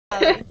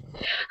Polly.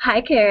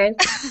 Hi, Karen.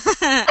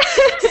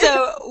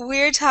 So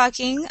we're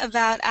talking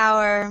about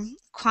our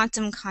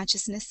quantum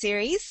consciousness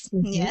series.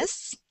 hmm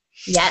Yes.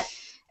 Yes.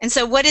 And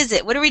so what is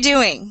it? What are we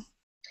doing?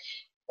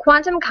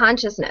 Quantum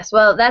consciousness.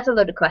 Well, that's a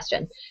loaded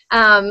question.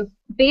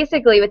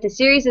 Basically, what the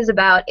series is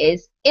about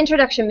is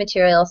introduction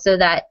material so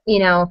that,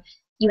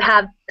 you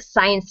have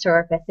science to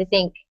work with. I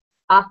think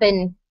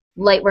often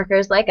light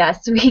workers like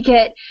us, we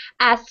get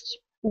asked,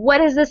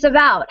 what is this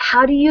about?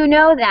 How do you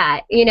know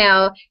that?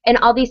 And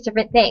all these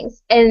different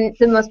things. And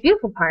the most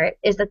beautiful part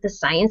is that the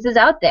science is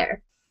out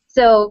there.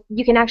 So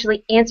you can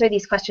actually answer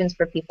these questions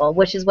for people,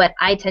 which is what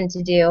I tend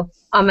to do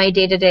on my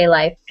day-to-day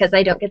life because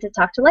I don't get to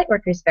talk to light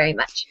workers very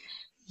much.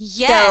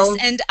 Yes. So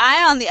And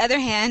I, on the other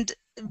hand,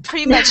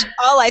 pretty much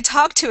all I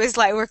talk to is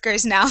light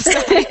workers now.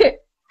 So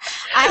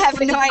I have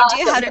which no is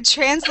idea how awesome. to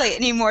translate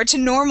anymore to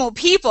normal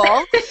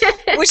people,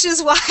 which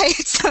is why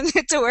it's so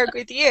good to work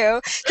with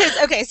you. Because,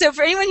 okay, so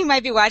for anyone who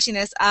might be watching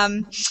this,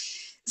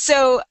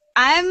 so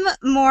I'm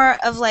more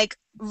of like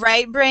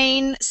right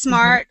brain Mhm.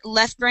 smart,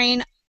 left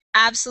brain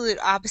absolute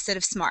opposite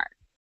of smart.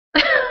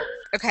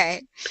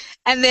 Okay.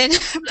 And then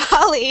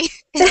Polly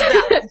is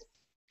balance.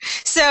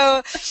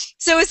 So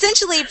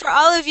essentially for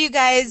all of you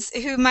guys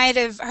who might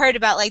have heard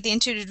about like the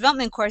intuitive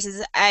development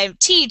courses I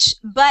teach,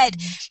 but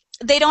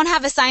they don't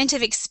have a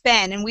scientific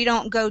spin and we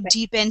don't go Right.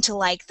 deep into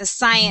like the Mhm.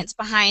 science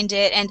behind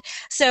it. And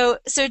so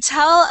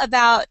tell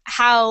about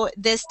how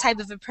this type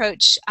of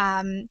approach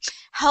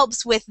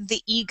helps with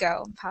the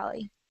ego,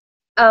 Polly.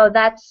 Oh,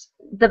 that's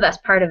the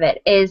best part of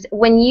it is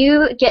when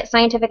you get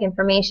scientific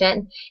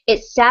information,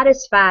 it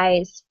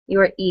satisfies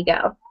your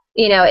ego.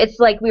 It's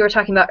like we were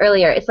talking about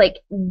earlier. It's like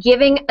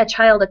giving a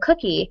child a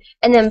cookie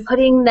and then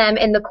putting them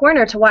in the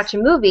corner to watch a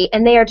movie,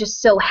 and they are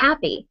just so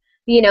happy.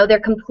 They're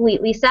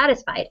completely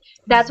satisfied.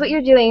 That's what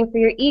you're doing for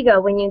your ego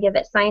when you give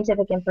it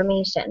scientific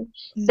information.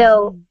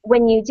 So Mm-hmm.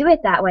 when you do it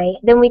that way,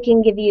 then we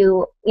can give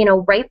you,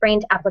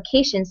 right-brained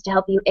applications to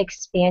help you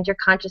expand your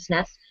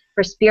consciousness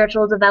for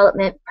spiritual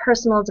development,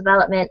 personal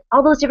development,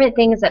 all those different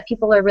things that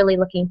people are really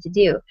looking to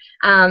do.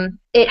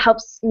 It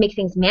helps make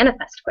things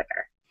manifest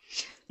quicker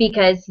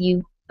because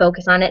you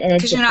focus on it in a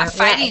Because you're not different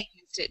fighting way.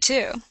 against it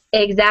too.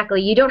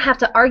 Exactly. You don't have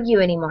to argue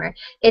anymore.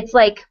 It's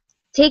like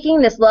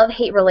taking this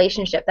love-hate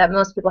relationship that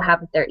most people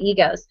have with their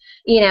egos,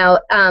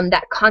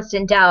 that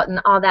constant doubt and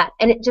all that,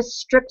 and it just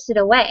strips it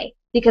away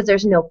because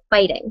there's no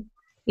fighting.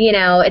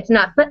 It's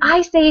not, but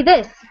I say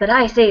this, but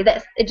I say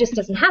this. It just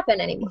doesn't happen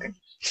anymore.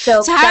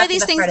 So So how are that's the these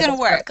best things part of going to this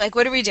program. work? Like,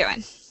 what are we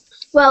doing?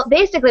 Well,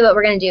 basically what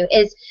we're going to do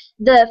is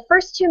the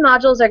first two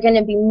modules are going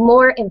to be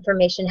more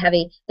information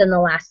heavy than the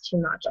last two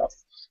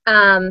modules.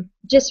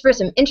 Just for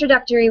some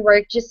introductory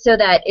work, just so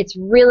that it's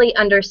really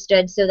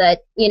understood so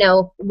that,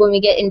 when we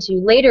get into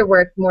later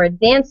work, more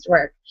advanced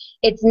work,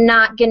 it's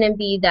not going to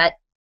be that,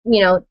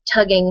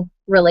 tugging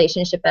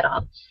relationship at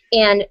all.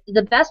 And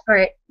the best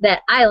part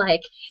that I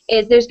like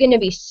is there's going to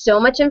be so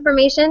much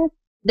information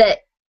that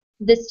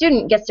the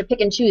student gets to pick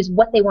and choose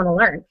what they want to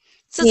learn.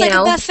 So it's You like a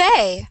know,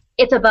 buffet.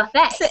 it's a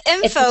buffet. It's an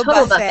It's a info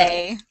total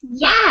buffet. buffet.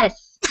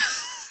 Yes,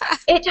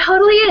 it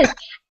totally is.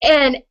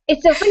 And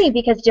it's so funny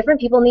because different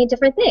people need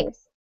different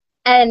things.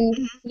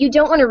 And you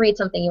don't want to read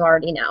something you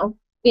already know.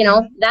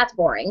 Mm-hmm. That's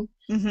boring.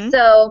 Mm-hmm.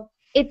 So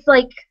it's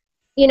like,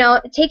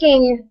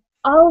 taking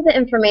all the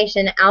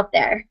information out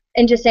there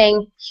and just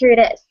saying, here it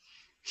is.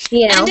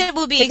 And it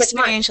will be Pick what you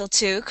want. experiential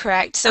too,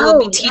 correct? So we'll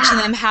be Oh, teaching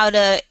yeah. them how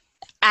to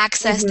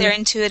access their hmm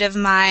intuitive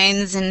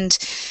minds and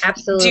do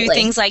Absolutely.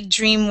 things like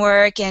dream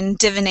work and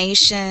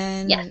divination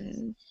Yes.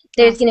 and all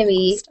There's going to sorts of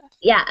cool be, stuff.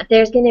 yeah,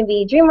 there's going to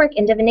be dream work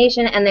and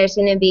divination, and there's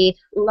going to be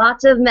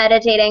lots of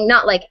meditating,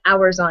 not like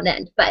hours on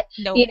end, but,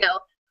 No.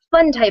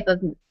 fun type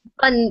of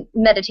fun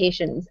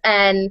meditations.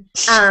 And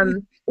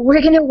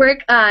we're going to work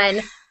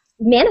on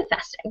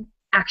manifesting,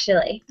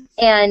 actually,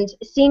 and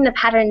seeing the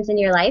patterns in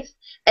your life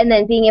and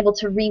then being able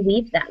to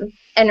reweave them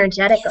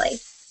energetically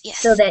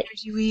Yes. so Yes. that,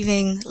 Energy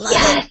weaving. Love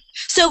it. yes,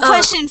 So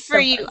oh, question for so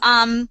you.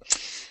 fun.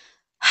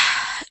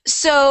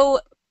 So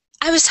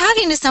I was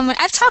talking to someone.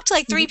 I've talked to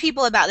like three hmm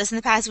people about this in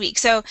the past week.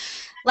 So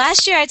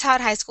last year I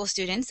taught high school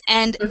students,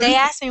 and they hmm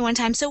asked me one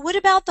time, so what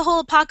about the whole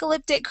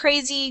apocalyptic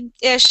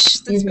crazy-ish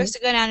that's hmm supposed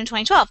to go down in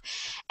 2012?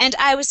 And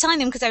I was telling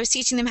them because I was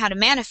teaching them how to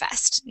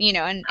manifest,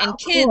 and Oh,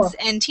 kids cool.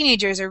 and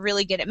teenagers are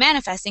really good at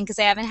manifesting because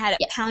they haven't had it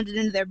Yes. pounded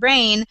into their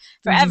brain hmm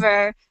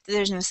forever that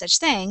there's no such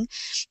thing.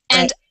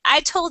 And Right. I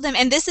told them,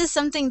 and this is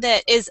something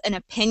that is an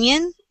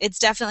opinion, it's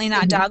definitely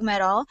not hmm dogma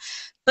at all,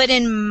 but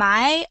in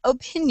my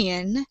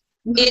opinion,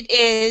 hmm it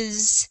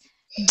is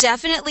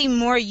definitely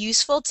more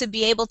useful to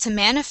be able to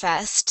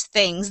manifest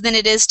things than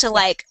it is to Yes.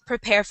 like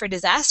prepare for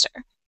disaster.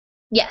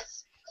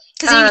 Yes.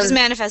 Because then you just Um,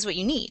 manifest what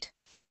you need.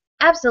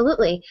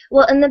 Absolutely.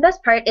 Well, and the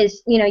best part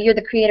is, you're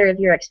the creator of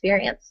your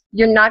experience.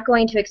 You're not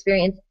going to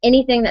experience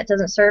anything that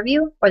doesn't serve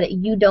you or that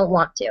you don't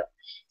want to.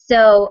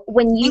 So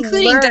when you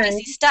Including learn,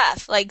 dicey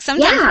stuff. Like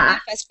sometimes we yeah,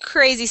 manifest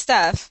crazy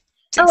stuff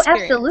to oh,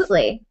 experience.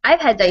 absolutely. I've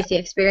had Yeah. dicey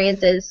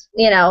experiences,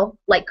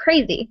 like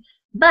crazy.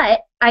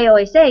 But I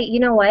always say, you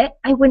know what?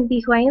 I wouldn't be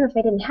who I am if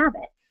I didn't have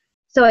it.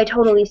 So I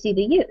totally see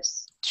the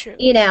use. True.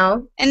 You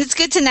know? And it's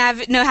good to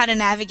know how to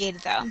navigate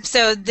it, though.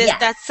 So Yes.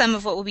 that's some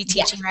of what we'll be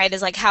teaching, Yes. right?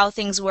 Is like how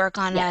things work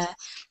on Yes.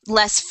 a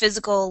less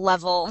physical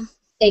level.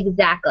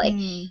 Exactly.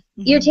 Mm-hmm.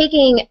 You're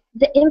taking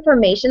the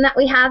information that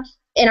we have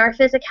in our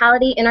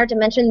physicality, in our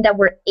dimension that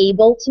we're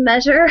able to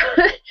measure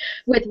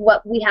with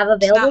what we have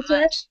available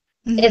to us.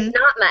 Mm-hmm. It's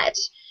not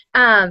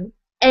much.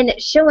 And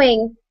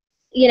showing,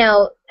 you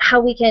know, how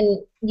we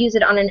can use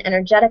it on an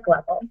energetic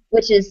level,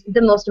 which is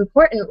the most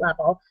important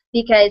level,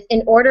 because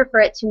in order for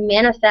it to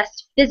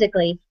manifest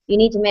physically, you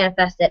need to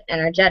manifest it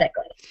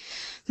energetically.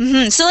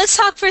 Mm-hmm. So let's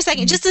talk for a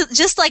second,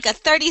 just like a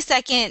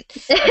 30-second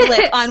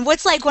blip on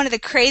what's like one of the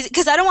crazy,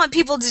 because I don't want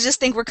people to just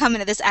think we're coming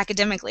to this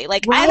academically.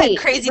 Like, I've had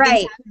crazy things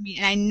happen to me,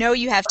 and I know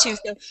you have too.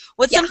 So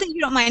what's something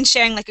you don't mind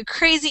sharing, like a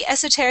crazy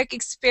esoteric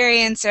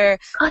experience or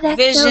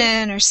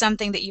vision or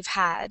something that you've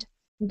had?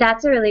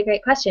 That's a really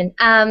great question.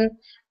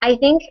 I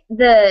think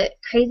the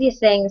craziest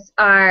things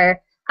are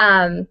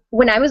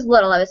when I was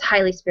little, I was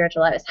highly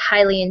spiritual. I was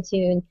highly in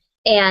tune.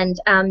 And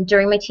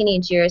during my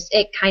teenage years,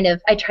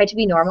 I tried to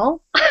be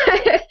normal,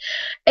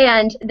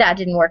 and that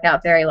didn't work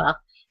out very well.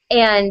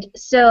 And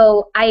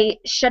so I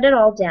shut it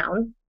all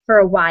down for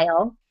a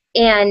while,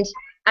 and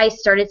I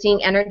started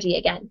seeing energy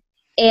again.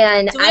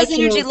 And so what does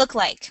energy look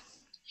like?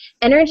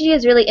 Energy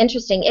is really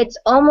interesting. It's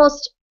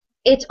almost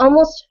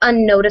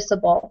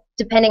unnoticeable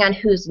depending on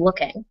who's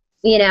looking.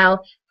 You know,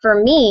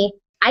 for me,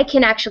 I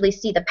can actually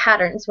see the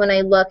patterns when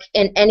I look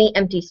in any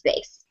empty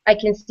space. I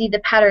can see the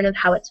pattern of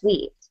how it's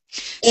weaved.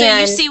 So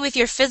you see with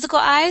your physical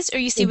eyes, or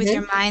you see with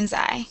your mind's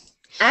eye?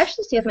 I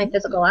actually see with my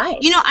physical eyes.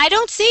 You know, I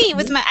don't see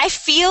with my. I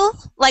feel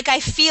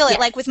it,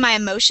 like with my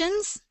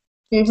emotions.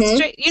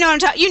 Straight, you know what I'm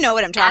talking. You know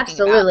what I'm talking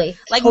Absolutely.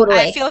 about. Like totally.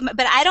 I feel,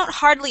 but I don't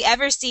hardly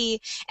ever see.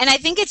 And I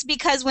think it's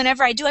because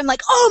whenever I do, I'm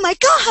like, oh my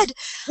God,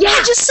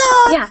 I just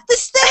saw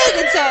this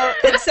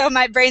thing. And so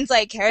my brain's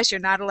like, Harris,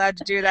 you're not allowed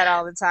to do that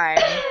all the time.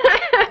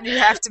 You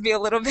have to be a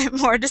little bit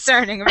more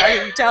discerning about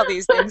who you tell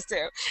these things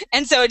to.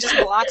 And so it just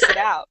blocks it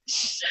out.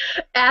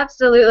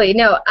 Absolutely.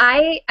 No,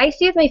 I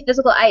see with my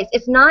physical eyes.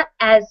 It's not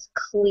as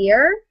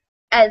clear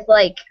as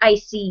like I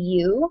see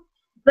you,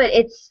 but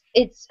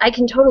I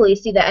can totally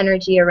see the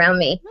energy around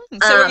me.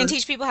 So we're going to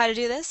teach people how to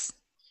do this?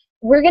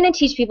 We're going to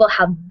teach people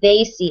how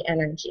they see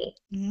energy.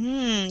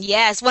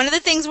 Yes. One of the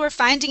things we're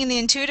finding in the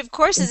intuitive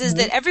courses is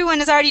that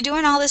everyone is already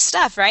doing all this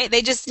stuff, right?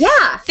 They just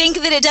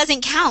think that it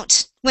doesn't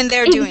count when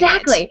they're doing it.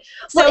 Exactly.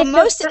 So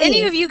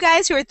any of you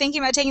guys who are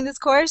thinking about taking this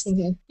course,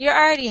 you're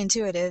already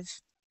intuitive.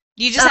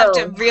 You just have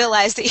to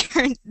realize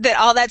that that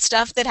all that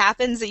stuff that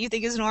happens that you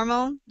think is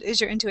normal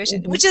is your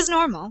intuition, which is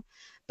normal.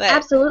 But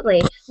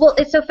absolutely. Well,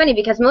 it's so funny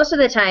because most of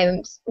the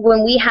times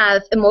when we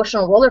have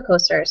emotional roller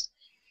coasters,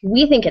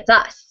 we think it's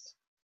us,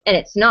 and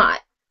it's not.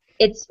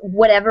 It's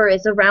whatever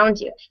is around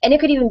you. And it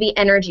could even be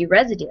energy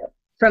residue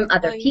from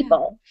other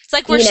people. It's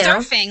like we're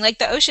surfing. Like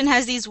the ocean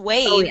has these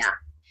waves,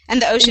 and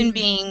the ocean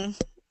being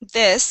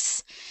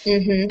this,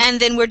 and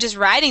then we're just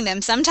riding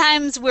them.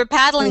 Sometimes we're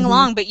paddling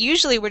along, but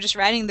usually we're just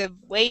riding the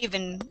wave,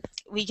 and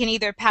we can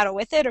either paddle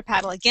with it or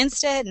paddle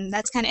against it, and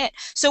that's kind of it.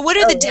 So what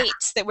are the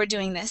dates that we're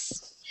doing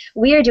this?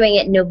 We are doing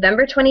it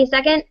November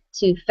 22nd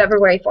to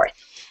February 4th.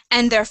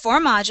 And there are 4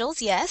 modules,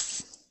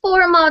 yes?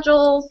 4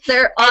 modules.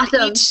 They're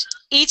awesome. And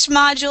each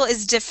module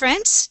is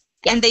different,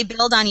 and they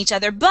build on each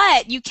other.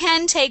 But you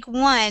can take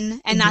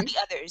one and not the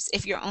others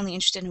if you're only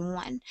interested in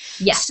one.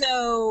 Yes.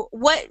 So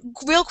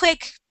real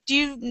quick,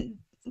 can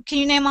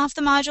you name off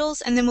the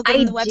modules, and then we'll go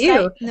to the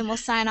website, and then we'll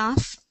sign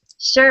off?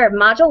 Sure.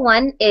 Module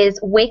 1 is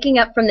Waking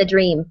Up from the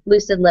Dream,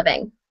 Lucid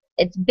Living.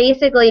 It's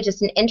basically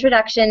just an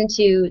introduction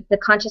to the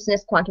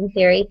consciousness quantum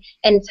theory,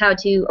 and it's how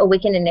to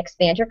awaken and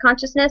expand your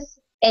consciousness.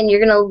 And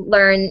you're going to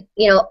learn,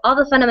 all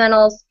the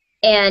fundamentals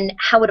and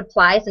how it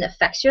applies and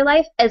affects your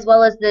life, as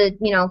well as the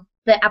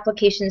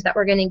applications that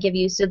we're going to give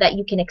you so that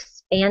you can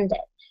expand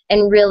it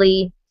and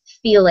really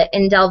feel it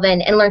and delve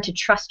in and learn to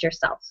trust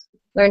yourself.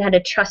 Learn how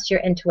to trust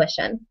your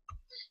intuition.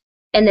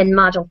 And then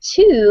module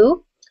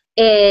 2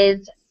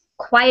 is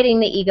Quieting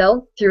the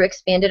Ego through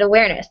Expanded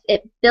Awareness.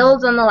 It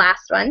builds on the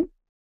last one.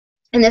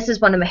 And this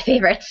is one of my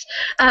favorites.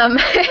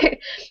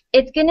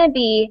 It's going to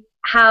be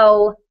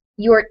how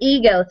your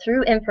ego,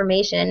 through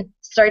information,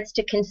 starts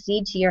to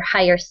concede to your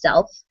higher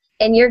self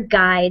and your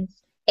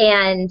guides,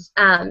 and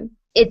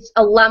it's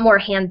a lot more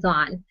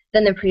hands-on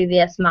than the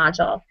previous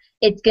module.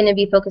 It's going to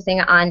be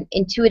focusing on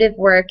intuitive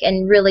work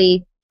and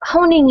really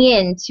honing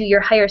in to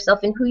your higher self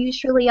and who you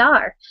truly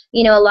are.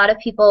 A lot of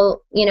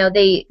people,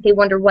 they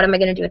wonder, what am I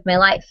going to do with my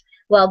life?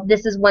 Well,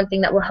 this is one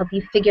thing that will help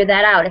you figure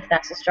that out if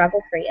that's a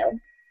struggle for you.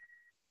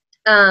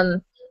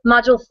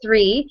 Module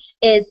 3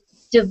 is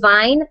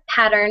Divine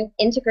Pattern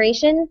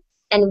Integration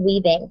and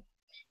Weaving.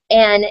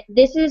 And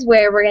this is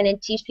where we're going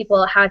to teach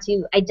people how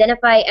to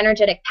identify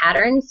energetic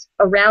patterns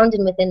around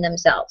and within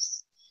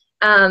themselves.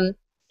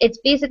 It's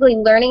basically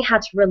learning how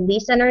to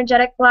release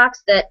energetic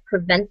blocks that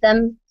prevent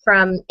them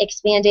from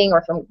expanding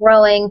or from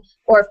growing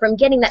or from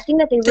getting that thing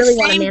that they really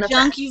want to The same manifest.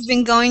 junk you've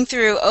been going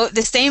through,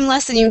 the same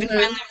lesson you've been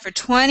trying to learn for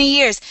 20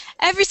 years.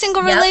 Every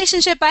single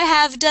relationship I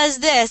have does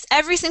this.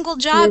 Every single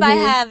job I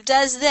have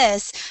does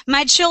this.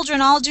 My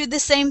children all do the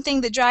same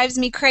thing that drives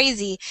me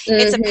crazy.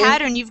 It's a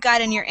pattern you've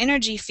got in your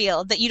energy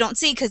field that you don't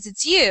see because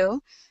it's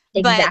you,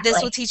 but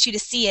this will teach you to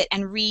see it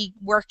and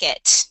rework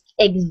it.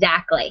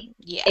 Exactly.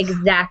 Yeah.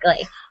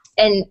 Exactly.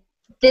 And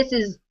this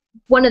is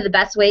one of the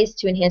best ways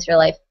to enhance your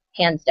life,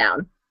 hands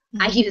down.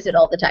 I use it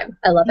all the time.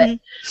 I love it.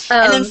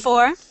 And then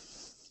 4?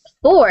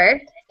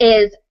 4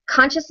 is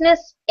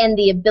consciousness and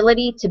the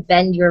ability to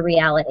bend your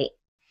reality,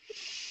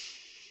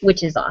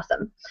 which is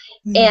awesome.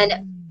 And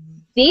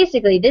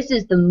basically, this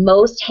is the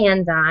most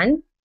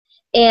hands-on,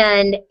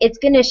 and it's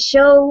going to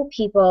show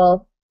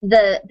people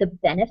the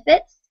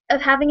benefits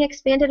of having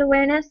expanded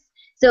awareness.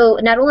 So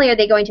not only are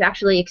they going to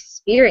actually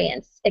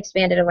experience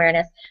expanded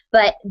awareness,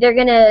 but they're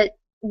going to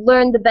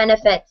learn the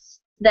benefits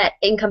that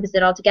encompass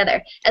it all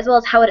together, as well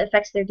as how it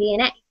affects their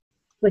DNA,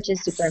 which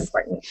is super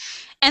important.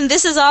 And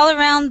this is all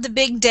around the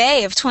big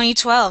day of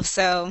 2012,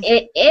 so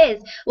it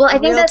is. Well, I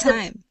think that's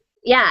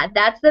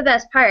that's the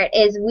best part.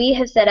 Is we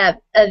have set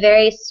up a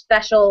very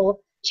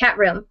special chat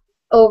room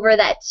over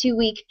that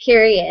 2-week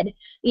period,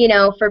 you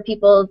know, for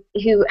people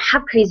who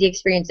have crazy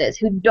experiences,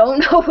 who don't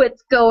know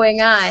what's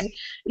going on.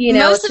 You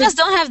know, most of us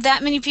don't have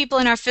that many people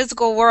in our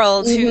physical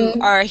world who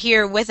are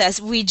here with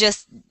us. We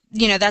just,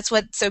 you know, that's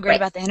what's so great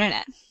about the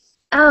internet.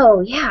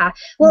 Oh, yeah.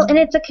 Well, and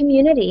it's a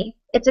community.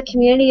 It's a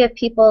community of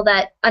people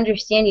that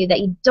understand you, that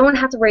you don't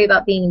have to worry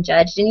about being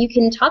judged, and you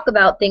can talk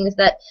about things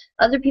that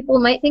other people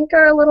might think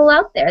are a little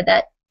out there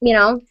that, you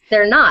know,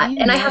 they're not.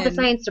 And I have the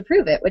science to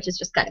prove it, which is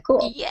just kind of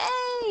cool. Yay!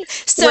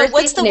 So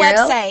what's the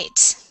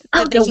website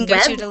that they can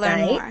go to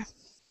learn more?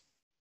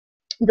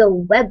 The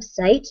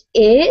website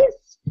is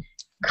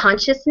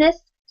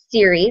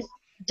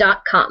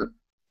consciousnessseries.com.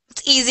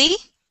 It's easy.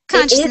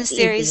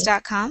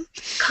 Consciousnessseries.com.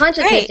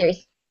 Consciousness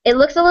Series. It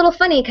looks a little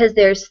funny because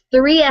there's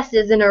 3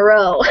 S's in a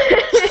row.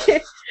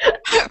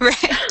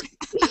 Right.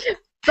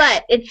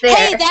 But it's there.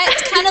 Hey,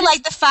 that's kind of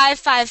like the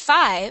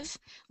 555,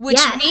 which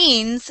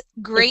means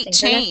great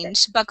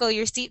change. Buckle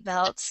your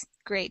seatbelts.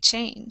 Great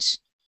change.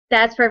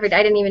 That's perfect.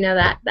 I didn't even know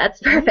that. That's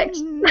perfect.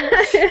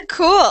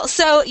 Cool.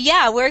 So,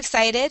 yeah, we're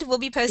excited. We'll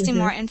be posting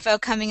more info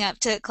coming up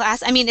to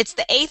class. I mean, it's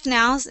the 8th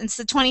now. It's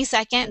the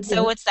 22nd.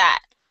 So what's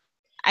that?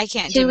 I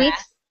can't do math. 2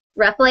 weeks,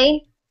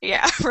 roughly.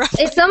 Yeah,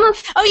 roughly. It's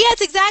almost... Oh, yeah,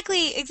 it's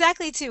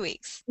exactly 2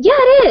 weeks. Yeah,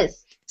 it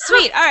is.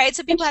 Sweet. All right,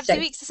 so people have 2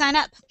 weeks to sign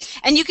up.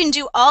 And you can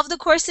do all of the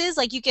courses.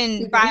 Like, you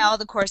can buy all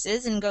the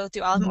courses and go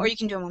through all of them, or you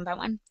can do them one by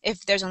one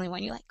if there's only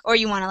one you like. Or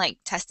you want to, like,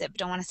 test it but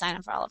don't want to sign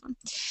up for all of them.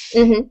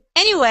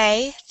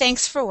 Anyway,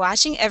 thanks for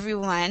watching,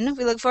 everyone.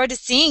 We look forward to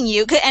seeing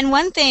you. And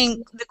one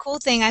thing, the cool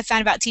thing I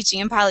found about teaching,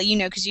 and Paula, you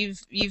know, because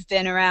you've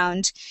been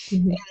around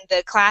in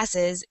the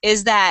classes,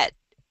 is that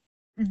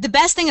the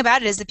best thing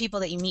about it is the people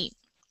that you meet.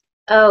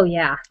 Oh,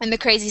 yeah. And the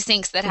crazy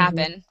syncs that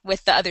happen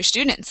with the other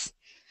students.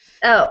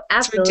 Oh,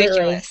 absolutely. It's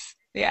ridiculous.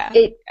 Yeah.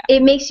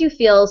 It makes you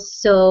feel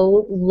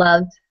so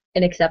loved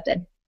and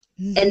accepted.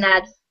 And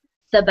that's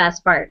the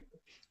best part.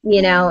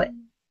 You know,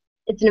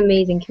 it's an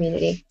amazing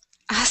community.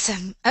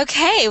 Awesome.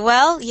 Okay,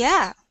 well,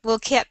 yeah. We'll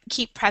keep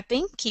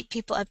prepping, keep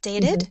people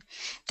updated.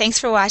 Thanks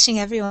for watching,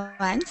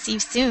 everyone. See you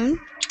soon.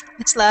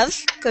 Much love.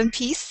 Go in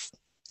peace.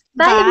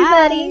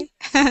 Bye.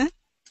 Everybody.